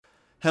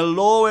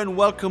Hello and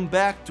welcome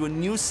back to a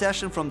new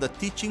session from the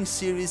teaching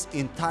series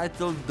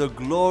entitled The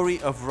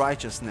Glory of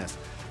Righteousness.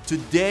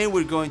 Today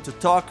we're going to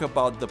talk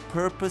about the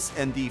purpose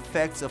and the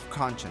effects of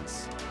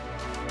conscience.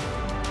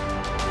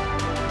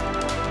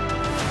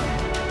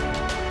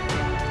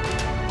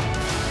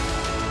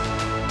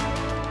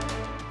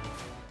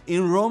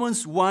 In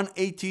Romans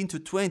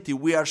 1:18-20,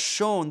 we are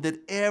shown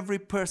that every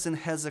person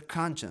has a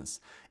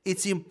conscience.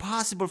 It's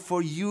impossible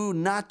for you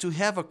not to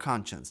have a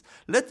conscience.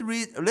 Let's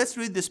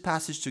read this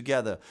passage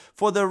together.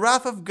 For the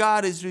wrath of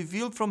God is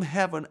revealed from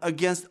heaven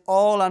against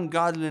all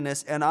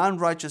ungodliness and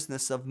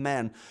unrighteousness of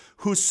men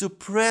who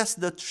suppress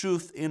the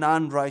truth in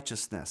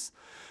unrighteousness.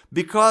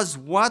 Because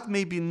what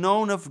may be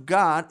known of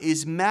God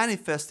is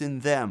manifest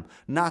in them,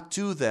 not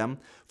to them,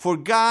 for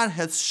God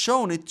hath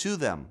shown it to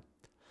them.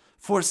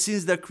 For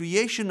since the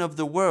creation of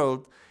the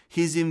world,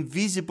 His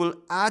invisible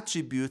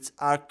attributes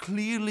are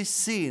clearly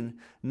seen,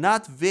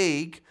 not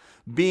vague,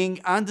 being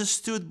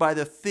understood by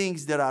the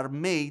things that are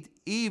made,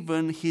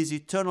 even His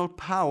eternal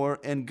power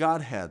and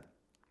Godhead,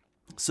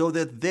 so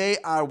that they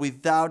are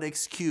without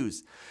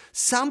excuse.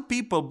 Some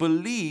people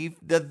believe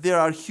that there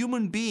are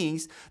human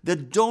beings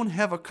that don't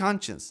have a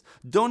conscience,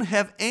 don't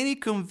have any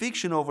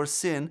conviction over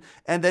sin,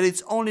 and that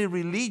it's only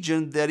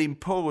religion that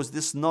imposes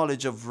this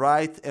knowledge of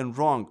right and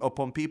wrong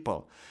upon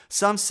people.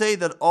 Some say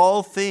that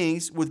all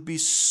things would be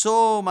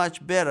so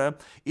much better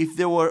if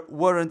there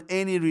weren't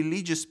any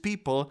religious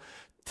people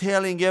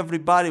telling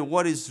everybody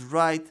what is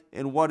right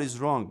and what is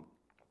wrong.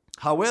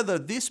 However,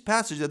 this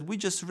passage that we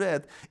just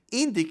read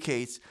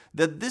indicates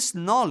that this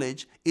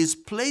knowledge is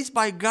placed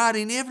by God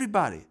in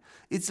everybody.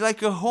 It's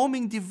like a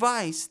homing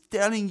device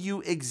telling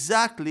you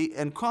exactly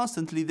and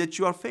constantly that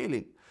you are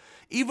failing.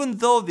 Even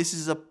though this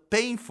is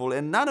painful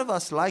and none of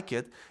us like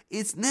it,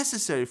 it's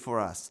necessary for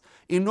us.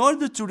 In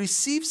order to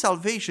receive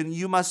salvation,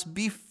 you must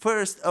be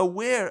first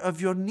aware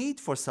of your need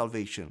for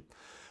salvation.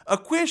 A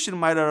question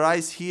might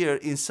arise here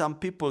in some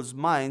people's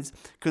minds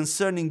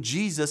concerning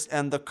Jesus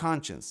and the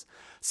conscience.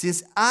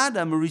 Since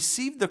Adam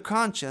received the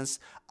conscience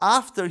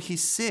after he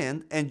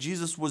sinned and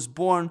Jesus was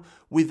born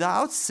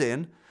without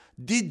sin,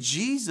 did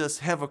Jesus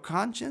have a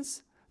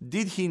conscience?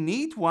 Did he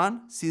need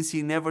one since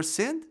he never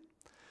sinned?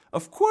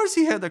 Of course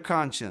he had a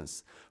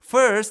conscience.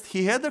 First,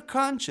 he had a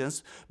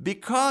conscience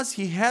because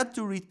he had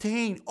to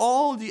retain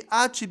all the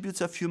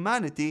attributes of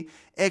humanity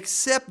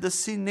except the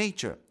sin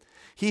nature.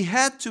 He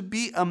had to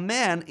be a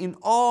man in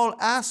all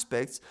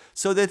aspects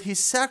so that his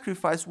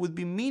sacrifice would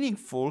be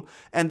meaningful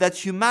and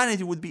that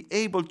humanity would be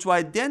able to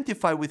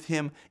identify with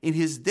him in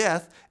his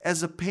death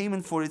as a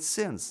payment for its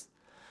sins.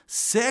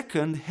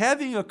 Second,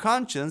 having a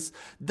conscience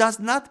does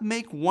not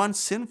make one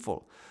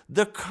sinful.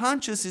 The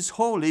conscience is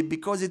holy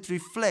because it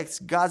reflects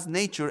God's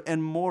nature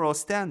and moral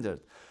standard.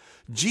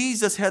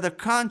 Jesus had a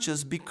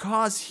conscience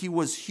because he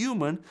was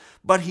human,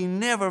 but he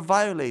never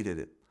violated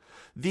it.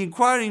 The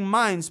inquiring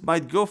minds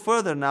might go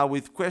further now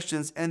with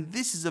questions, and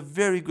this is a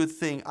very good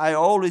thing. I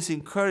always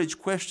encourage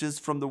questions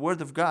from the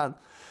Word of God.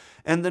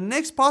 And the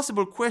next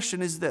possible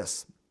question is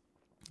this.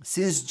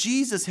 Since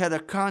Jesus had a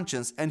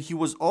conscience and he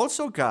was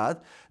also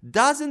God,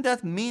 doesn't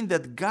that mean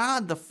that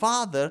God the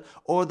Father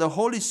or the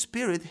Holy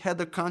Spirit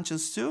had a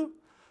conscience too?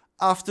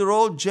 After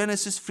all,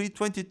 Genesis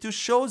 3:22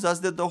 shows us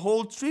that the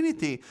whole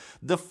Trinity,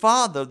 the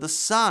Father, the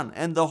Son,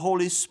 and the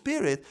Holy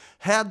Spirit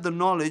had the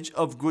knowledge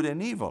of good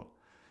and evil.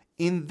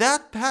 In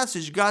that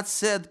passage, God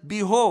said,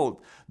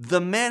 "Behold, the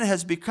man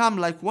has become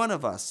like one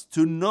of us,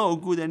 to know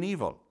good and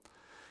evil."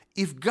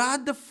 If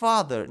God the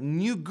Father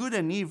knew good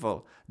and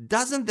evil,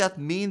 doesn't that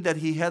mean that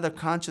he had a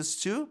conscience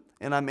too?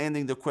 And I'm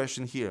ending the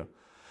question here.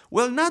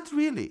 Well, not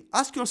really.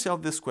 Ask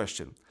yourself this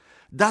question.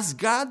 Does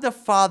God the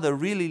Father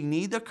really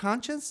need a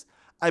conscience?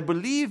 I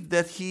believe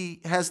that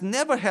he has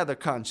never had a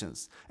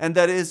conscience, and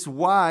that is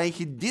why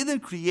he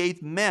didn't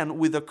create man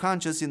with a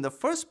conscience in the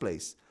first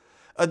place.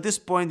 At this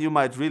point, you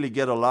might really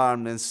get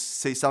alarmed and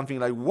say something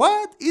like,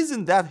 "What?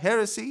 Isn't that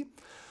heresy?"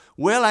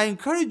 Well, I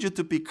encourage you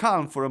to be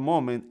calm for a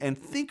moment and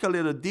think a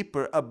little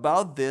deeper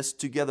about this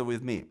together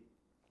with me.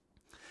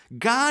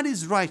 God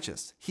is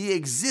righteous. He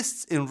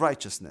exists in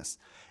righteousness,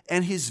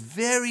 and his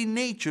very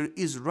nature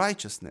is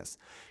righteousness.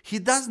 He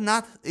does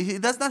not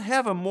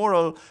have a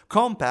moral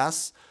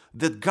compass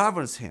that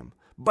governs him.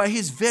 By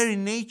his very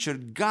nature,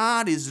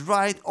 God is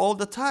right all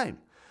the time.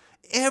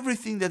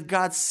 Everything that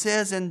God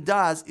says and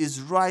does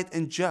is right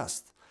and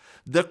just.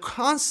 The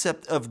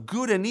concept of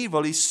good and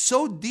evil is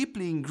so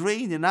deeply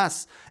ingrained in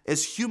us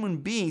as human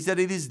beings that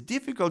it is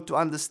difficult to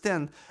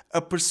understand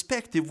a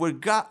perspective where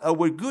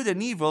good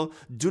and evil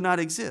do not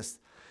exist.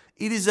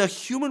 It is a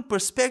human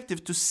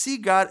perspective to see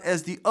God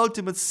as the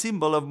ultimate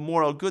symbol of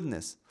moral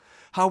goodness.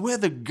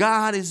 However,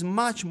 God is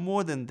much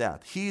more than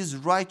that. He is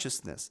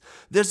righteousness.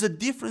 There's a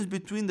difference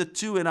between the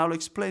two, and I'll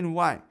explain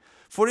why.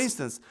 For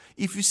instance,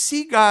 if you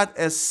see God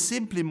as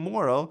simply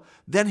moral,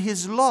 then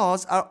his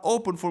laws are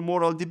open for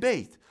moral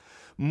debate.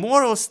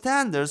 Moral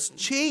standards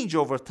change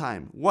over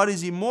time. What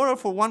is immoral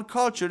for one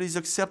culture is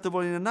acceptable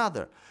in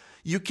another.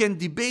 You can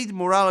debate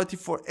morality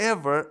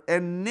forever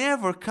and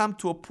never come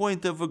to a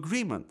point of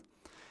agreement.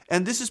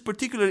 And this is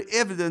particularly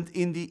evident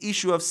in the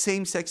issue of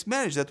same-sex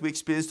marriage that we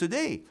experience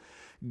today.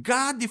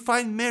 God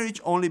defined marriage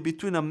only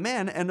between a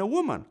man and a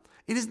woman.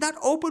 It is not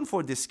open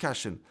for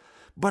discussion,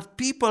 but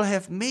people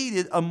have made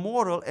it a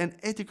moral and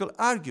ethical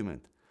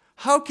argument.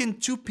 How can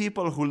two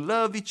people who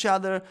love each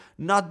other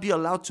not be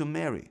allowed to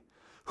marry?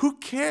 Who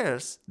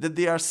cares that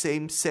they are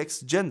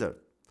same-sex gender?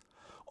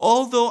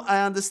 Although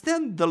I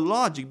understand the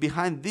logic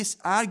behind this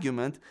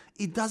argument,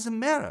 it doesn't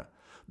matter,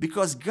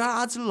 because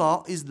God's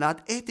law is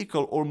not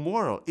ethical or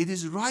moral, it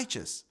is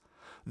righteous.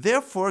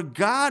 Therefore,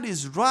 God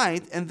is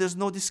right and there's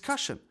no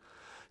discussion.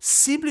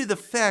 Simply the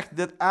fact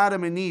that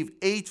Adam and Eve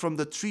ate from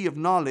the tree of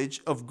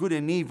knowledge of good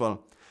and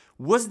evil,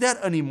 was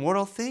that an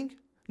immoral thing?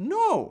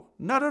 No,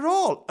 not at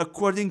all,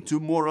 according to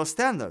moral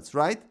standards,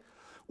 right?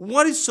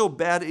 What is so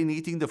bad in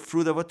eating the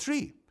fruit of a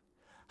tree?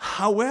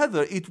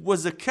 However, it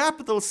was a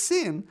capital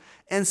sin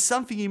and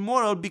something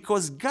immoral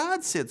because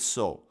God said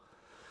so.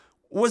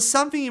 Was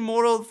something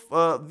immoral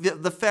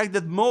the fact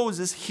that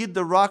Moses hit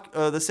the rock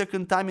the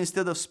second time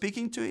instead of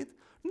speaking to it?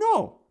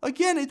 No.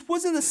 Again, it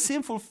wasn't a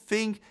sinful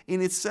thing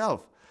in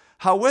itself.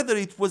 However,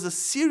 it was a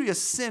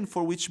serious sin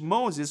for which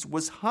Moses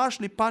was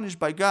harshly punished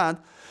by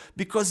God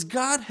because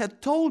God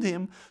had told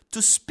him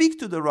to speak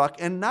to the rock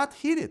and not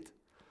hit it.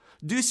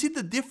 Do you see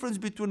the difference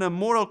between a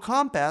moral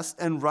compass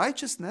and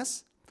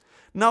righteousness?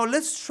 Now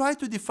let's try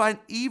to define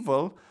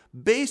evil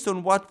based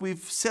on what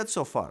we've said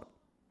so far.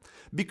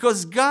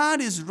 Because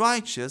God is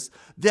righteous,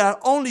 there are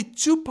only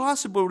two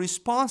possible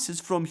responses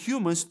from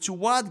humans to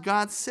what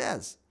God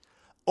says.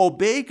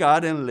 Obey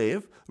God and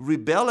live,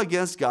 rebel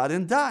against God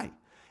and die.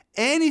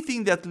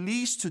 Anything that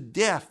leads to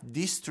death,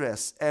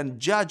 distress, and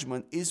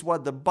judgment is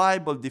what the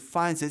Bible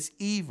defines as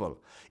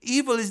evil.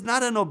 Evil is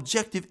not an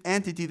objective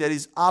entity that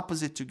is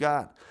opposite to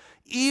God.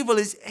 Evil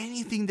is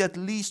anything that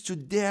leads to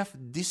death,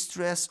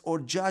 distress, or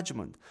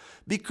judgment,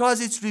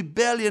 because it's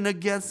rebellion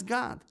against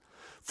God.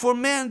 For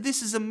man,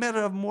 this is a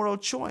matter of moral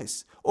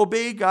choice.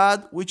 Obey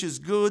God, which is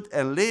good,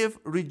 and live.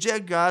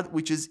 Reject God,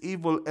 which is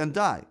evil, and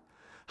die.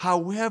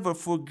 However,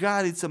 for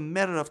God, it's a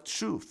matter of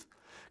truth.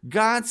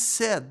 God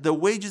said the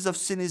wages of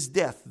sin is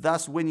death.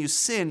 Thus, when you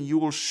sin, you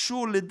will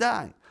surely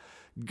die.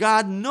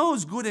 God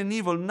knows good and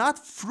evil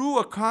not through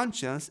a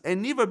conscience,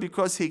 and neither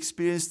because he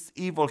experienced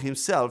evil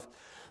himself,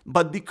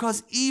 but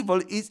because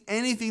evil is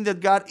anything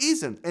that God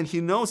isn't, and he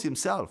knows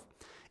himself.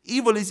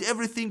 Evil is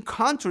everything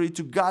contrary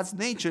to God's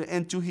nature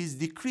and to his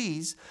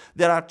decrees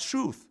that are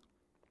truth.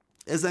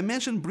 As I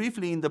mentioned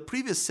briefly in the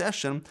previous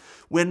session,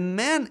 when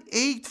man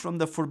ate from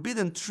the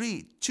forbidden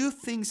tree, two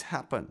things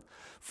happened.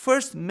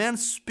 First,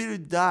 man's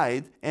spirit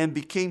died and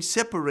became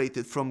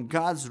separated from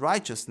God's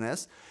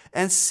righteousness.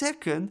 And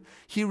second,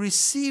 he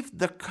received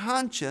the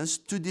conscience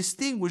to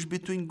distinguish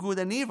between good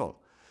and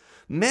evil.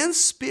 Man's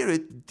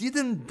spirit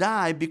didn't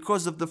die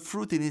because of the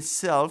fruit in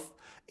itself,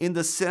 in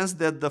the sense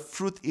that the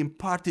fruit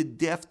imparted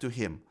death to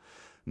him.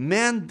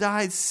 Man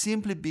died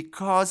simply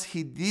because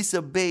he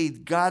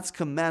disobeyed God's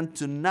command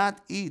to not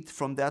eat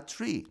from that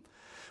tree.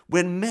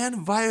 When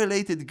man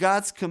violated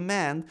God's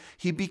command,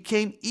 he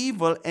became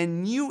evil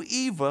and knew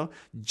evil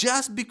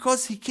just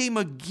because he came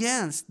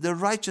against the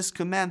righteous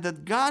command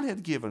that God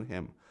had given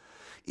him.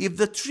 If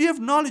the tree of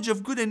knowledge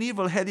of good and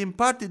evil had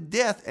imparted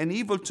death and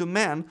evil to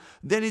man,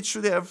 then it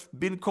should have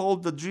been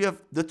called the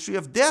tree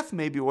of death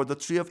maybe, or the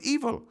tree of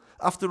evil.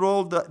 After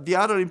all, the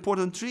other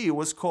important tree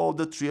was called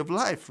the tree of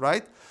life,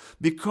 right?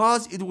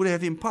 Because it would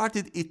have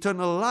imparted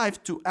eternal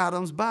life to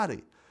Adam's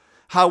body.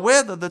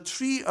 However, the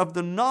tree of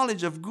the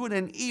knowledge of good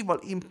and evil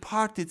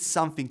imparted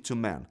something to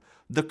man,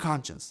 the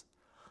conscience.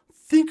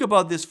 Think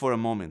about this for a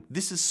moment.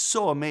 This is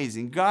so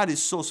amazing. God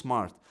is so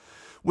smart.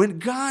 When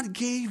God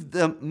gave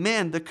the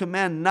man the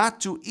command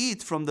not to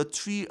eat from the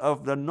tree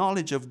of the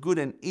knowledge of good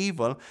and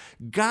evil,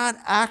 God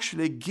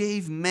actually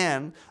gave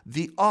man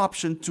the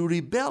option to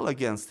rebel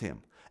against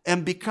him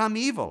and become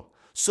evil,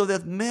 so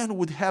that man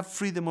would have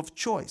freedom of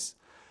choice.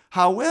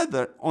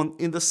 However,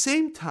 in the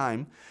same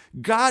time,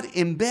 God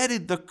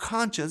embedded the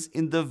conscience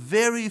in the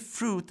very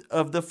fruit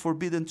of the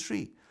forbidden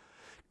tree.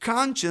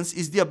 Conscience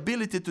is the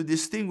ability to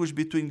distinguish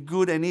between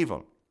good and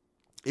evil.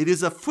 It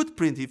is a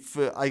footprint, if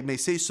I may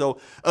say so,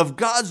 of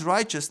God's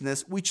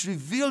righteousness, which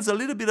reveals a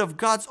little bit of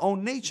God's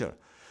own nature.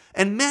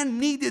 And man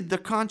needed the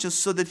conscience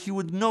so that he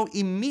would know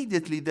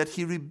immediately that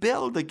he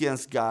rebelled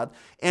against God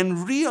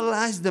and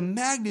realize the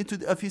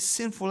magnitude of his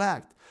sinful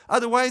act.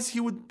 Otherwise,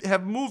 he would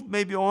have moved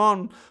maybe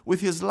on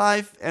with his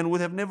life and would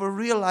have never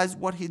realized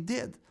what he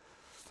did.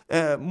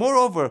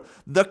 Moreover,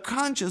 the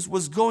conscience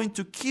was going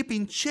to keep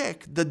in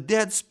check the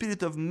dead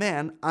spirit of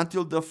man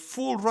until the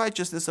full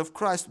righteousness of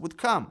Christ would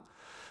come.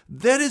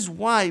 That is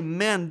why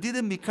man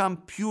didn't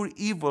become pure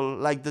evil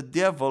like the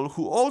devil,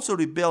 who also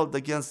rebelled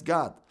against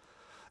God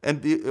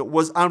and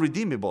was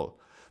unredeemable.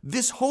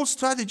 This whole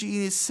strategy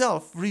in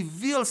itself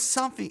reveals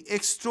something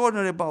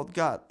extraordinary about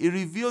God. It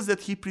reveals that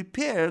he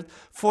prepared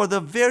for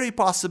the very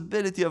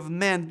possibility of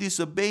man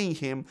disobeying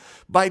him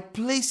by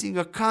placing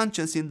a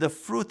conscience in the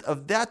fruit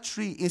of that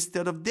tree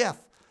instead of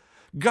death.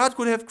 God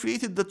could have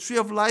created the tree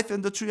of life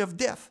and the tree of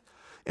death.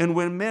 And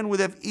when man would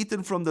have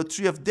eaten from the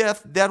tree of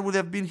death, that would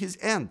have been his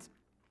end.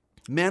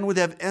 Man would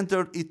have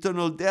entered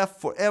eternal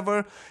death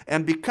forever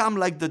and become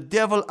like the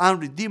devil,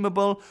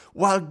 unredeemable,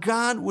 while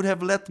God would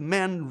have let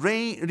man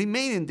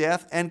remain in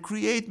death and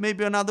create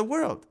maybe another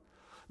world.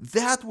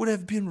 That would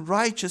have been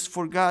righteous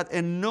for God,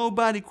 and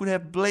nobody could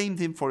have blamed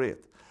him for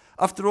it.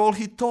 After all,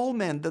 he told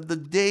man that the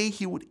day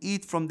he would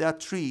eat from that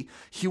tree,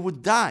 he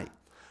would die.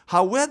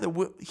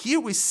 However,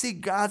 here we see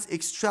God's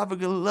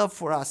extravagant love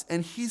for us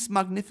and his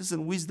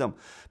magnificent wisdom.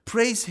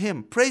 Praise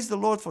him. Praise the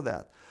Lord for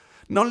that.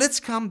 Now let's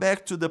come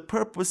back to the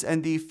purpose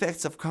and the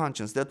effects of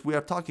conscience that we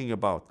are talking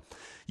about.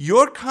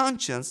 Your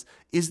conscience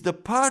is the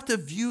part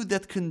of you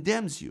that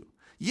condemns you.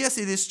 Yes,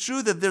 it is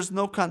true that there's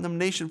no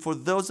condemnation for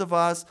those of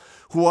us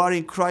who are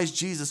in Christ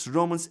Jesus.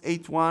 Romans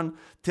 8:1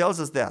 tells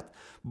us that.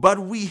 But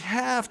we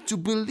have to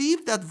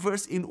believe that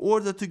verse in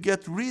order to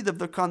get rid of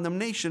the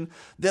condemnation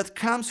that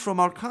comes from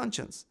our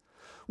conscience.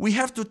 We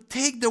have to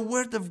take the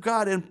word of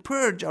God and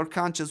purge our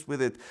conscience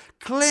with it,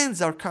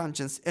 cleanse our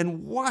conscience,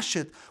 and wash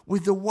it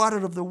with the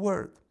water of the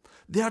word.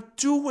 There are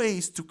two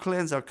ways to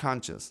cleanse our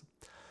conscience.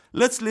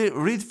 Let's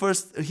read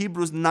first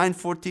Hebrews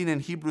 9:14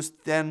 and Hebrews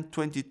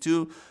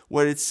 10:22,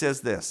 where it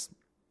says this.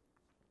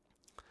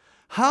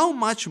 How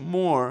much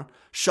more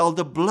shall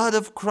the blood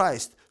of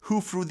Christ, who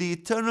through the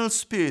eternal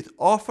Spirit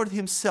offered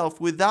himself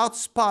without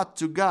spot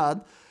to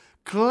God,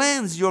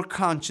 cleanse your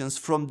conscience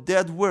from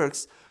dead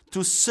works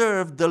to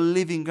serve the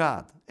living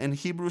God? And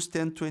Hebrews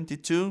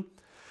 10:22,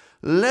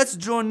 let's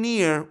draw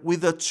near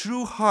with a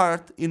true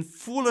heart in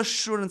full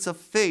assurance of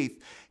faith,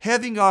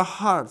 having our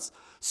hearts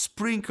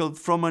sprinkled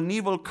from an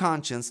evil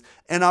conscience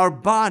and our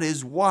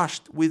bodies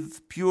washed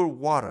with pure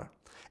water.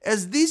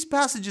 As these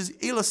passages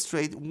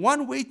illustrate,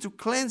 one way to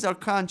cleanse our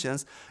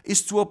conscience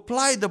is to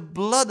apply the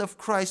blood of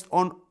Christ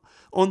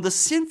on the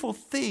sinful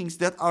things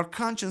that our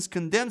conscience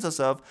condemns us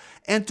of,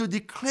 and to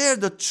declare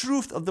the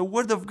truth of the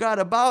Word of God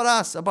about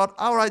us, about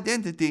our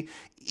identity,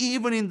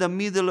 even in the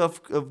middle of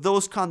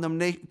those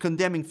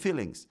condemning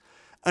feelings.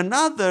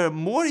 Another,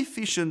 more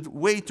efficient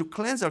way to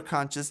cleanse our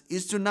conscience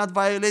is to not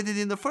violate it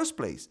in the first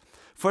place.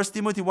 1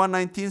 Timothy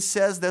 1:19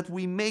 says that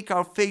we make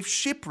our faith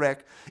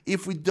shipwreck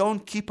if we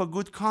don't keep a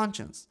good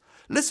conscience.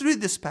 Let's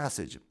read this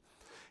passage.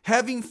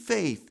 Having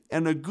faith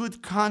and a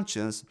good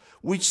conscience,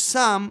 which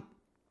some,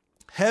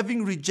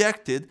 having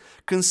rejected,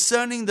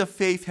 concerning the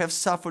faith have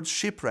suffered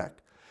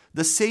shipwreck.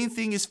 The same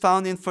thing is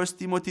found in 1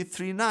 Timothy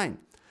 3:9.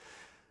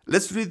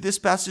 Let's read this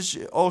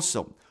passage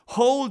also.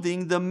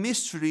 Holding the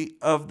mystery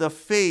of the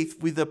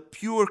faith with a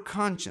pure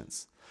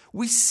conscience.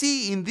 We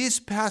see in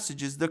these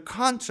passages the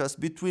contrast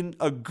between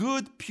a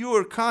good,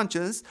 pure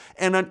conscience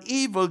and an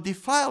evil,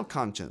 defiled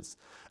conscience.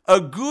 A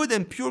good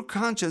and pure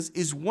conscience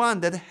is one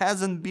that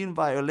hasn't been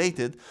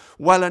violated,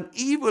 while an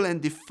evil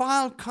and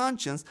defiled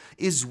conscience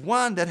is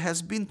one that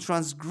has been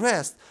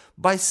transgressed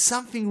by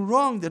something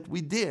wrong that we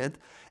did,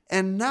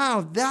 and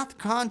now that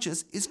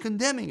conscience is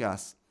condemning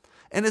us.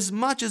 And as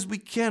much as we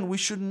can, we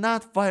should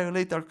not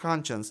violate our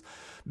conscience,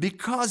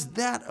 because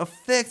that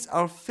affects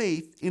our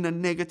faith in a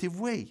negative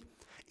way.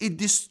 It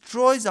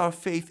destroys our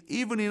faith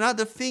even in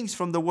other things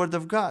from the Word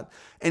of God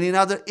and in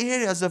other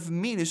areas of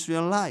ministry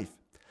and life.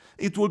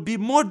 It will be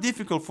more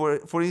difficult,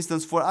 for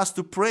instance, for us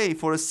to pray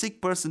for a sick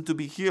person to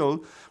be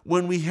healed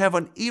when we have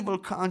an evil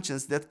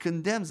conscience that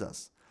condemns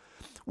us.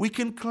 We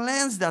can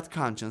cleanse that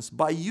conscience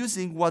by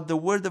using what the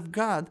Word of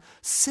God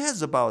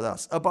says about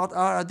us, about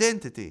our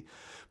identity.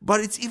 But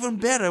it's even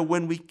better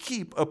when we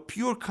keep a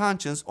pure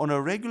conscience on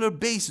a regular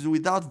basis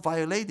without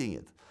violating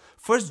it.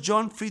 1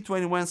 John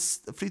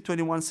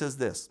 3:21 says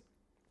this.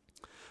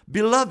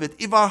 Beloved,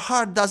 if our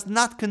heart does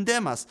not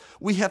condemn us,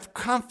 we have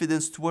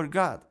confidence toward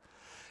God.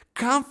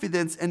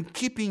 Confidence and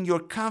keeping your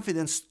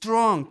confidence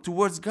strong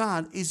towards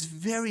God is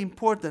very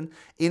important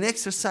in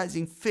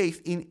exercising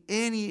faith in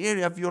any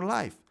area of your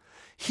life.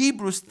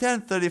 Hebrews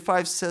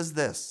 10:35 says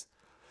this.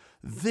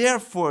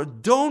 Therefore,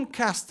 don't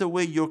cast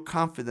away your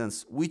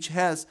confidence, which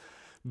has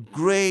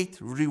great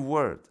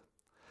reward.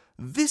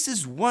 This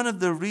is one of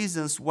the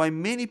reasons why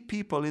many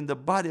people in the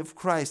body of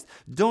Christ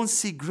don't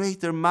see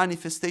greater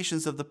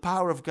manifestations of the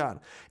power of God.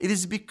 It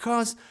is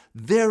because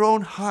their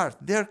own heart,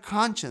 their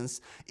conscience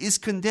is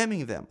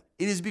condemning them.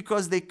 It is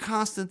because they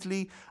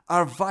constantly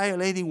are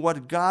violating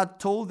what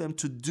God told them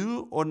to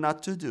do or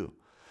not to do.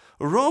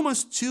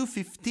 Romans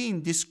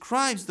 2:15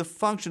 describes the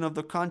function of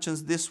the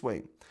conscience this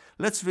way.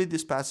 Let's read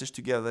this passage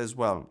together as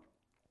well.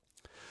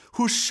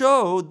 Who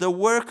show the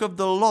work of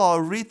the law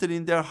written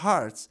in their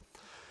hearts,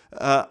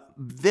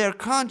 their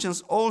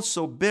conscience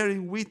also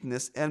bearing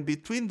witness, and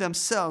between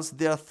themselves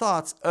their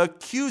thoughts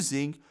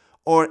accusing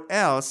or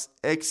else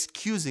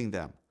excusing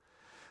them.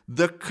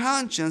 The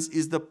conscience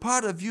is the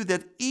part of you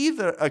that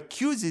either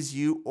accuses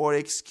you or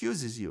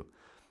excuses you.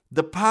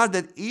 The part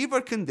that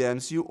either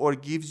condemns you or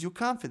gives you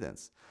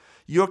confidence.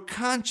 Your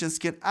conscience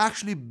can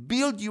actually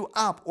build you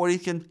up or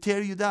it can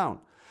tear you down,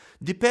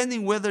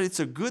 depending whether it's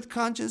a good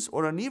conscience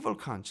or an evil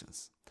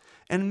conscience.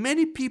 And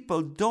many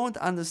people don't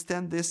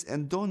understand this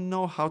and don't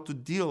know how to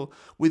deal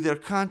with their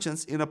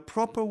conscience in a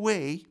proper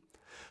way.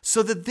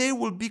 so that they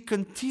will be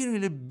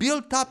continually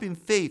built up in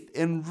faith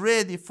and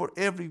ready for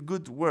every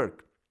good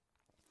work.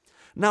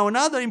 Now,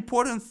 another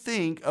important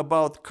thing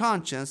about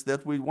conscience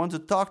that we want to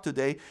talk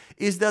today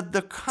is that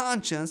the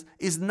conscience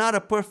is not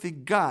a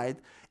perfect guide,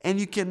 and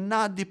you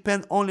cannot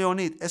depend only on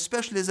it,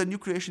 especially as a new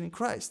creation in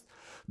Christ.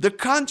 The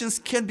conscience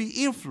can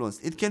be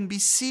influenced. It can be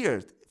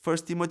seared, 1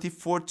 Timothy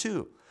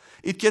 4:2.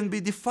 It can be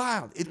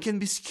defiled. It can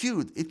be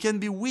skewed. It can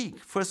be weak,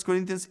 1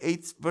 Corinthians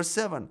 8 verse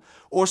 7,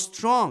 or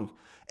strong.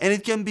 And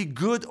it can be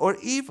good or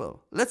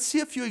evil. Let's see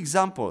a few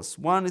examples.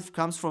 One, it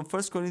comes from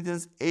 1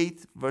 Corinthians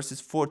 8 verses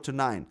 4 to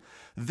 9.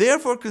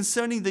 Therefore,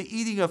 concerning the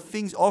eating of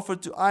things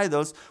offered to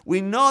idols, we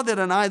know that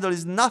an idol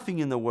is nothing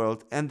in the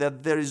world, and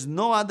that there is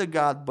no other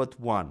God but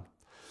one.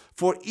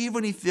 For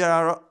even if there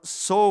are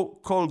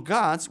so-called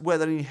gods,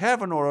 whether in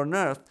heaven or on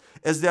earth,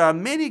 as there are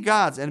many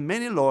gods and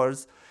many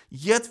lords,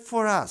 yet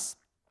for us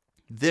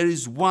there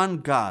is one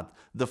God,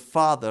 the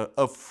Father,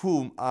 of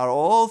whom are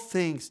all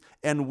things,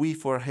 and we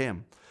for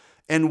him.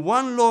 And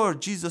one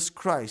Lord, Jesus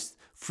Christ,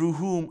 through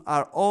whom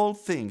are all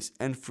things,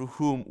 and through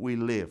whom we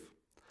live.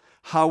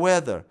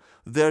 However,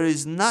 there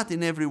is not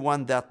in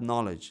everyone that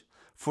knowledge.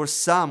 For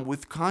some,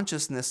 with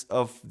consciousness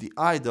of the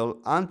idol,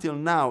 until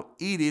now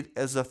eat it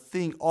as a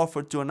thing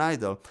offered to an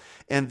idol,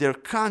 and their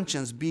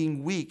conscience,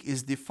 being weak,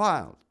 is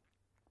defiled.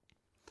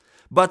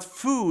 But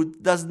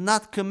food does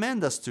not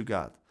commend us to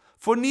God.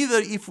 For neither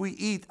if we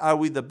eat are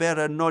we the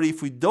better, nor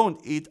if we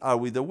don't eat are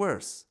we the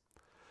worse.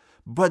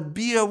 But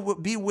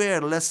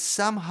beware lest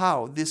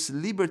somehow this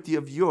liberty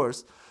of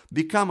yours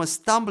become a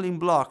stumbling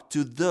block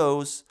to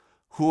those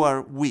who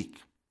are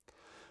weak.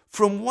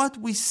 From what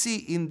we see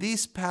in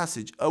this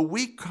passage, a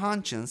weak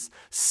conscience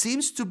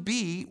seems to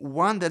be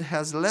one that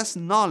has less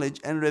knowledge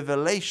and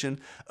revelation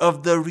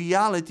of the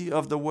reality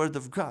of the Word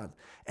of God,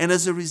 and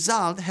as a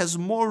result has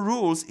more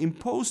rules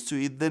imposed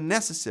to it than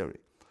necessary.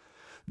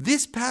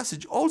 This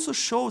passage also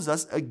shows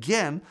us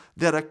again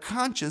that a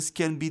conscience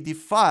can be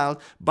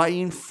defiled by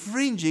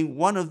infringing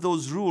one of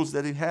those rules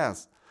that it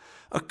has.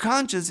 A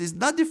conscience is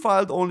not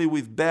defiled only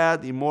with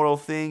bad, immoral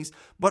things,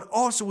 but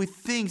also with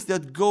things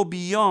that go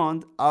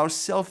beyond our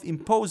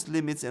self-imposed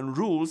limits and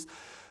rules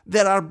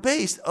that are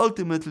based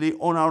ultimately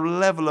on our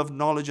level of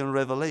knowledge and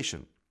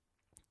revelation.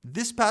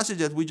 This passage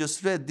that we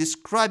just read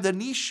described an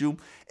issue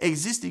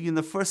existing in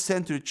the first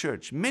century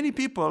church. Many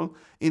people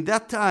in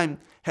that time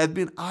had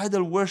been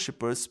idol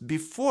worshippers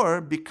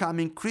before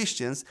becoming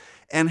Christians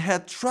and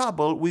had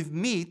trouble with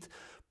meat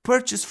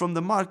purchased from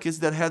the markets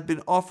that had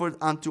been offered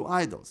unto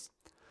idols.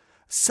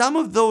 Some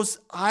of those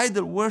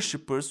idol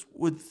worshippers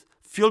would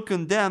feel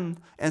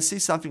condemned and say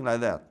something like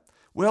that.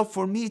 Well,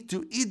 for me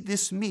to eat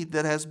this meat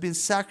that has been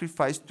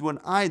sacrificed to an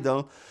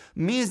idol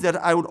means that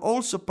I would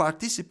also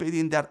participate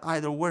in that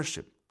idol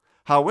worship.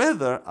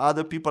 However,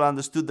 other people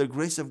understood the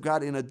grace of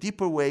God in a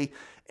deeper way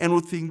and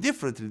would think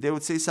differently. They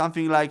would say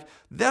something like,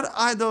 that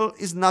idol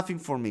is nothing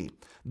for me.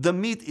 The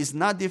meat is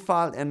not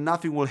defiled and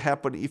nothing will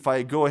happen if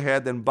I go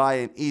ahead and buy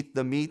and eat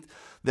the meat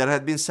that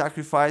had been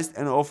sacrificed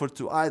and offered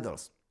to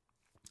idols.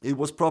 It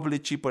was probably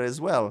cheaper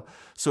as well,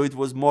 so it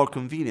was more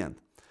convenient.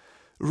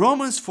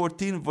 Romans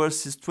 14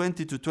 verses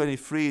 20 to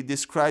 23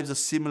 describes a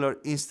similar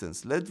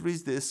instance. Let's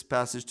read this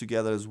passage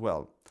together as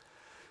well.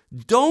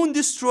 Don't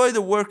destroy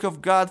the work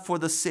of God for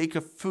the sake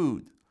of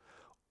food.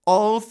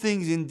 All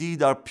things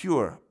indeed are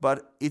pure,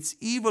 but it's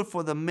evil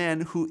for the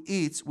man who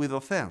eats with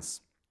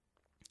offense.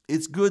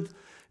 It's good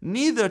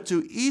neither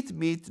to eat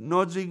meat,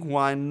 nor drink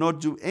wine, nor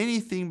do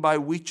anything by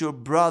which your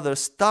brother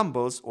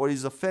stumbles or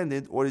is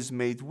offended or is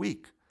made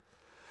weak.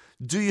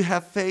 Do you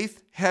have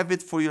faith? Have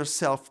it for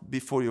yourself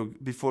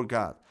before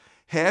God.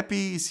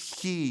 Happy is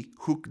he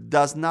who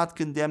does not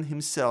condemn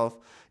himself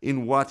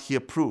in what he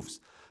approves.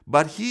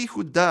 But he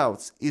who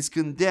doubts is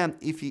condemned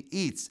if he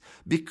eats,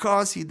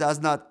 because he does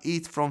not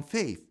eat from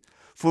faith.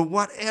 For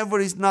whatever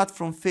is not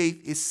from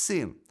faith is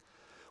sin.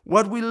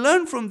 What we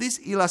learn from this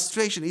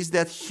illustration is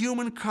that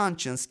human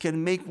conscience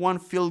can make one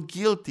feel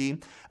guilty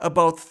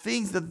about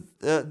things that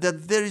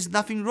there is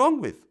nothing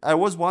wrong with. I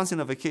was once on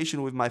a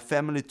vacation with my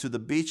family to the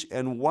beach,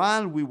 and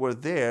while we were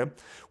there,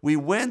 we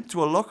went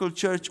to a local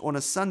church on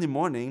a Sunday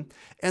morning,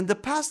 and the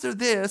pastor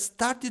there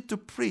started to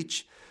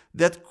preach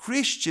that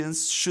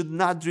Christians should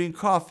not drink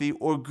coffee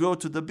or go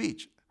to the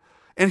beach.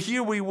 And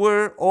here we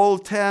were, all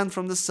tanned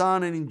from the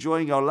sun and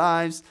enjoying our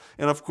lives.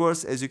 And of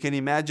course, as you can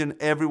imagine,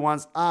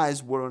 everyone's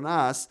eyes were on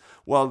us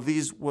while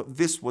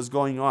this was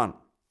going on.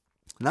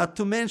 Not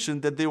to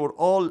mention that they were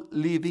all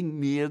living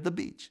near the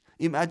beach.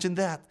 Imagine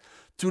that,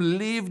 to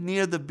live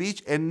near the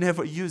beach and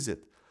never use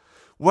it.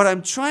 What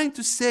I'm trying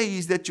to say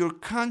is that your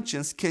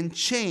conscience can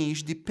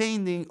change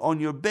depending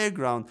on your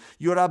background,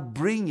 your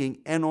upbringing,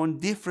 and on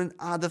different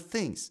other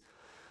things.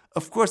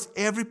 Of course,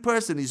 every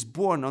person is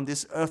born on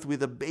this earth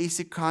with a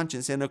basic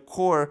conscience and a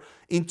core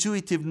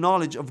intuitive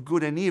knowledge of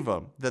good and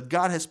evil that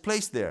God has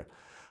placed there.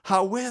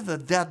 However,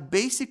 that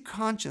basic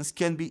conscience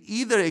can be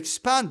either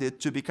expanded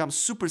to become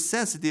super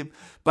sensitive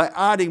by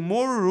adding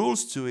more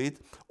rules to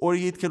it, or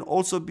it can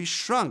also be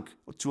shrunk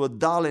to a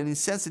dull and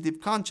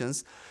insensitive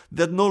conscience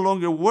that no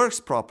longer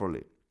works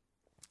properly.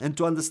 And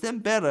to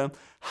understand better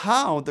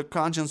how the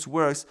conscience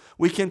works,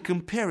 we can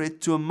compare it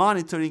to a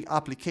monitoring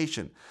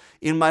application.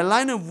 In my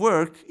line of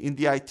work, in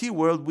the IT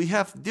world, we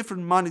have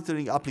different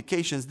monitoring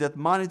applications that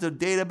monitor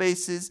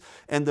databases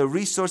and the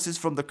resources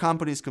from the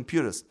company's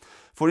computers.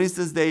 For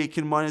instance, they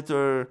can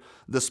monitor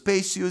the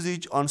space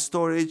usage on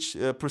storage,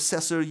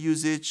 processor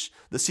usage,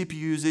 the CPU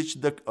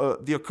usage,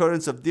 the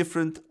occurrence of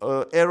different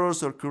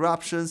errors or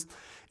corruptions.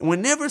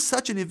 Whenever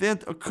such an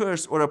event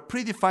occurs or a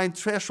predefined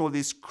threshold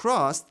is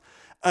crossed,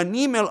 an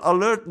email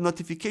alert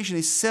notification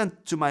is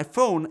sent to my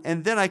phone,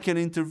 and then I can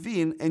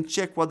intervene and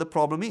check what the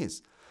problem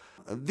is.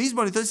 These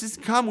monitors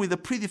come with a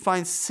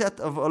predefined set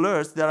of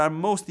alerts that are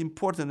most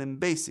important and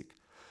basic.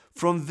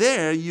 From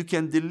there, you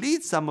can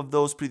delete some of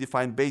those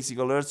predefined basic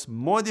alerts,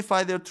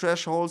 modify their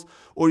thresholds,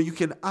 or you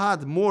can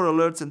add more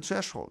alerts and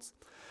thresholds.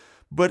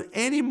 But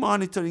any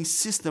monitoring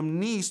system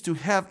needs to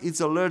have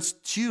its alerts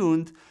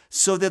tuned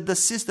so that the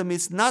system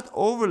is not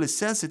overly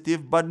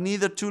sensitive but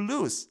neither too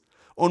loose.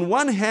 On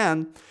one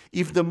hand,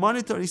 if the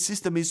monitoring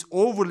system is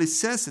overly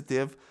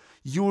sensitive,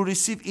 you will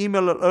receive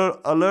email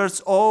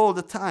alerts all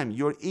the time.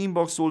 Your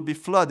inbox will be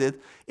flooded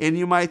and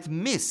you might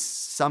miss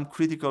some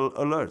critical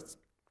alerts.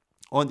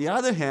 On the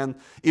other hand,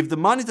 if the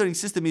monitoring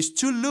system is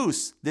too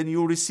loose, then you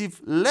will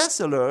receive less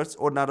alerts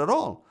or not at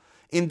all.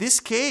 In this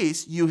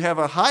case, you have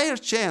a higher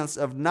chance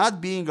of not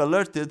being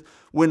alerted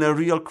when a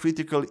real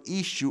critical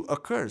issue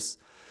occurs.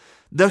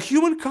 The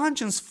human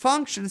conscience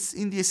functions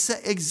in the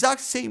exact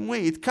same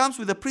way. It comes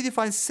with a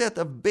predefined set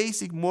of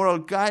basic moral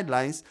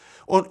guidelines,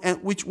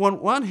 which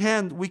on one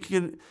hand we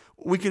can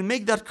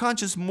make that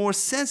conscience more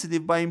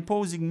sensitive by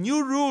imposing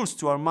new rules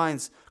to our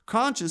minds,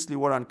 consciously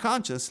or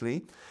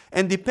unconsciously,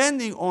 and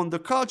depending on the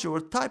culture or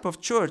type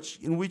of church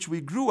in which we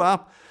grew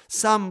up,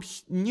 some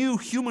new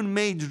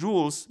human-made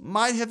rules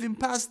might have been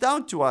passed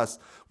down to us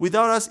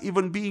without us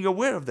even being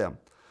aware of them.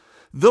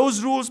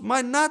 Those rules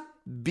might not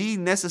be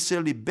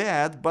necessarily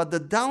bad, but the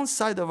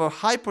downside of a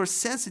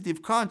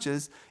hypersensitive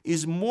conscience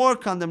is more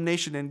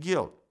condemnation and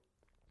guilt.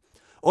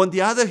 On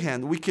the other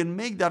hand, we can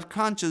make that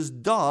conscience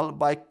dull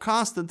by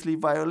constantly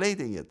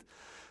violating it.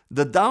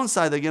 The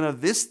downside again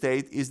of this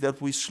state is that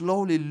we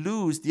slowly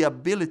lose the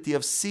ability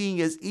of seeing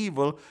as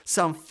evil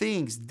some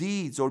things,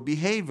 deeds, or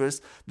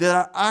behaviors that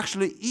are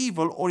actually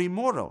evil or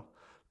immoral.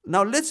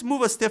 Now let's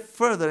move a step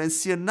further and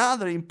see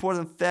another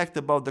important fact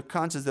about the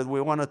conscience that we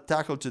want to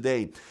tackle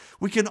today.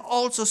 We can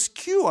also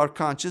skew our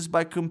conscience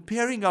by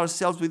comparing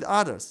ourselves with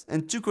others.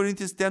 And 2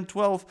 Corinthians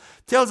 10:12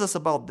 tells us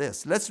about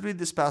this. Let's read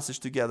this passage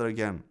together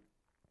again.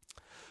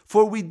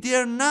 For we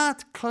dare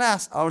not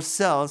class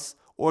ourselves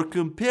or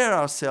compare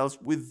ourselves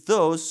with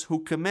those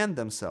who commend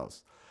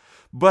themselves.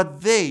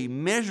 But they,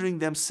 measuring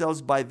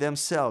themselves by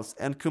themselves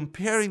and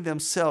comparing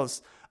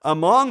themselves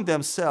among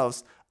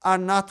themselves, are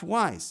not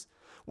wise.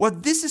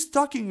 What this is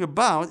talking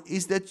about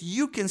is that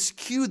you can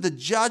skew the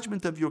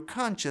judgment of your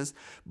conscience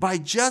by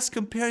just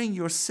comparing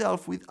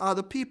yourself with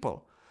other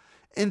people.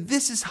 And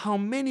this is how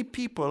many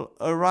people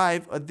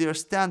arrive at their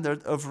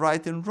standard of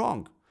right and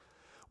wrong.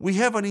 We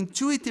have an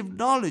intuitive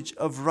knowledge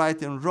of right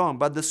and wrong,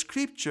 but the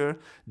scripture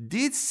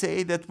did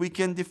say that we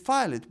can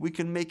defile it, we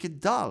can make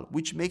it dull,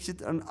 which makes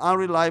it an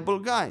unreliable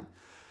guide.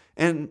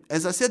 And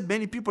as I said,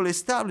 many people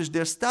establish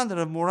their standard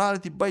of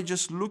morality by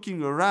just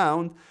looking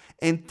around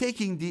and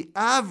taking the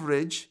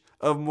average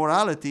of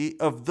morality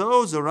of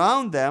those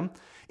around them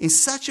in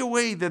such a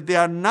way that they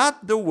are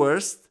not the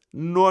worst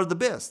nor the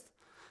best.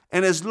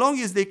 And as long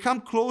as they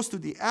come close to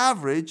the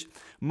average,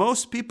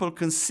 most people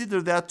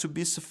consider that to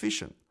be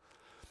sufficient.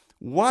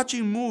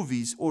 Watching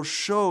movies or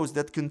shows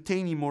that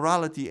contain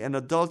immorality and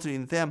adultery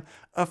in them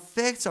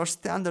affects our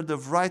standard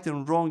of right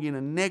and wrong in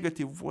a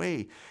negative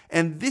way.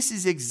 And this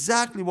is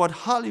exactly what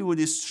Hollywood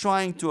is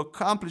trying to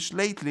accomplish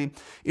lately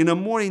in a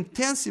more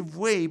intensive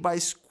way by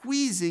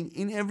squeezing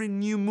in every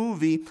new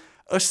movie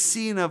a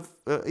scene of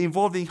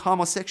involving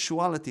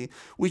homosexuality,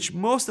 which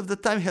most of the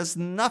time has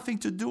nothing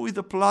to do with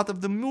the plot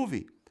of the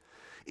movie.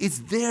 It's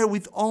there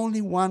with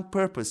only one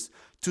purpose: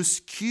 to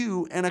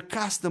skew and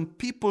accustom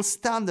people's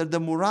standard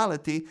of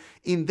morality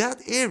in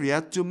that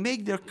area, to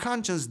make their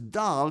conscience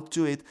dull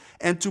to it,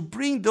 and to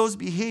bring those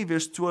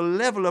behaviors to a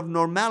level of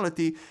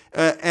normality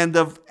and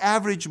of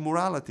average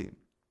morality.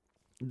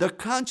 The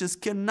conscience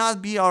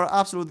cannot be our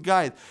absolute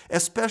guide,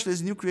 especially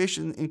as new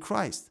creation in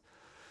Christ.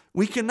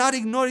 We cannot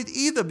ignore it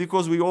either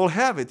because we all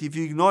have it. If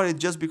you ignore it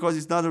just because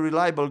it's not a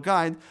reliable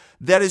guide,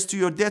 that is to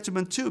your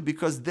detriment too,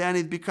 because then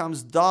it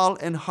becomes dull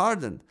and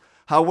hardened.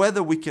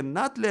 However, we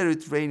cannot let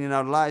it reign in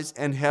our lives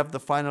and have the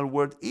final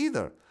word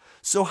either.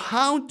 So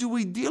how do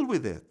we deal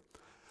with it?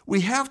 We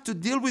have to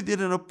deal with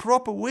it in a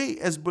proper way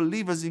as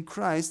believers in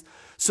Christ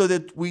so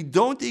that we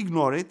don't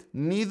ignore it,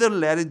 neither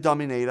let it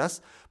dominate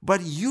us,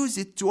 but use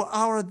it to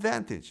our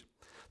advantage.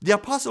 The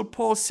Apostle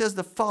Paul says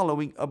the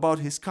following about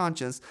his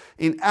conscience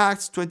in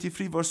Acts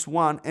 23 verse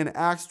 1 and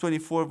Acts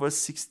 24 verse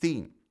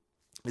 16.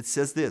 It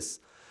says this: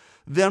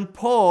 Then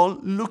Paul,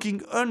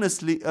 looking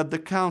earnestly at the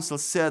council,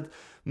 said,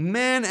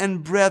 Men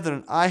and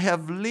brethren, I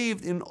have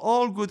lived in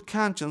all good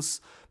conscience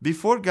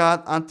before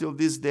God until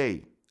this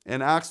day.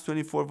 And Acts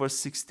 24 verse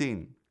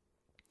 16.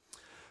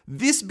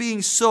 This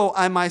being so,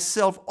 I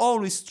myself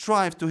always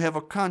strive to have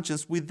a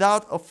conscience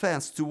without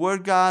offense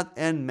toward God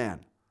and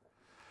man.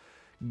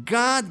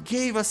 God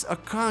gave us a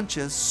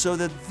conscience so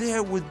that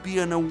there would be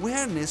an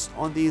awareness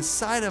on the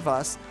inside of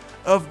us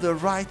of the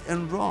right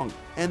and wrong,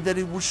 and that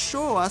it would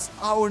show us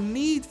our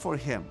need for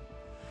Him.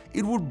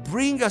 It would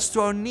bring us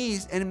to our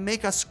knees and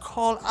make us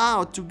call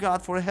out to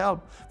God for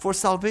help, for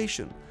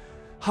salvation.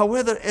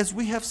 However, as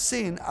we have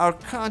seen, our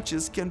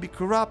conscience can be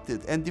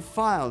corrupted and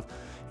defiled,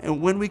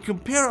 and when we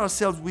compare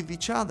ourselves with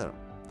each other.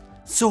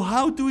 So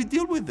how do we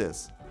deal with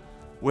this?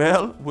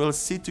 Well, we'll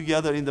see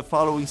together in the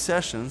following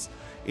sessions,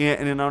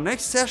 and in our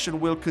next session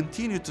we'll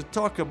continue to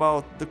talk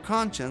about the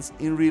conscience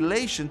in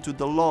relation to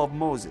the law of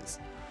Moses.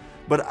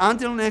 But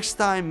until next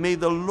time, may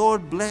the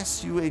Lord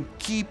bless you and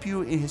keep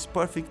you in His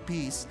perfect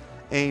peace.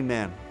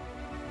 Amen.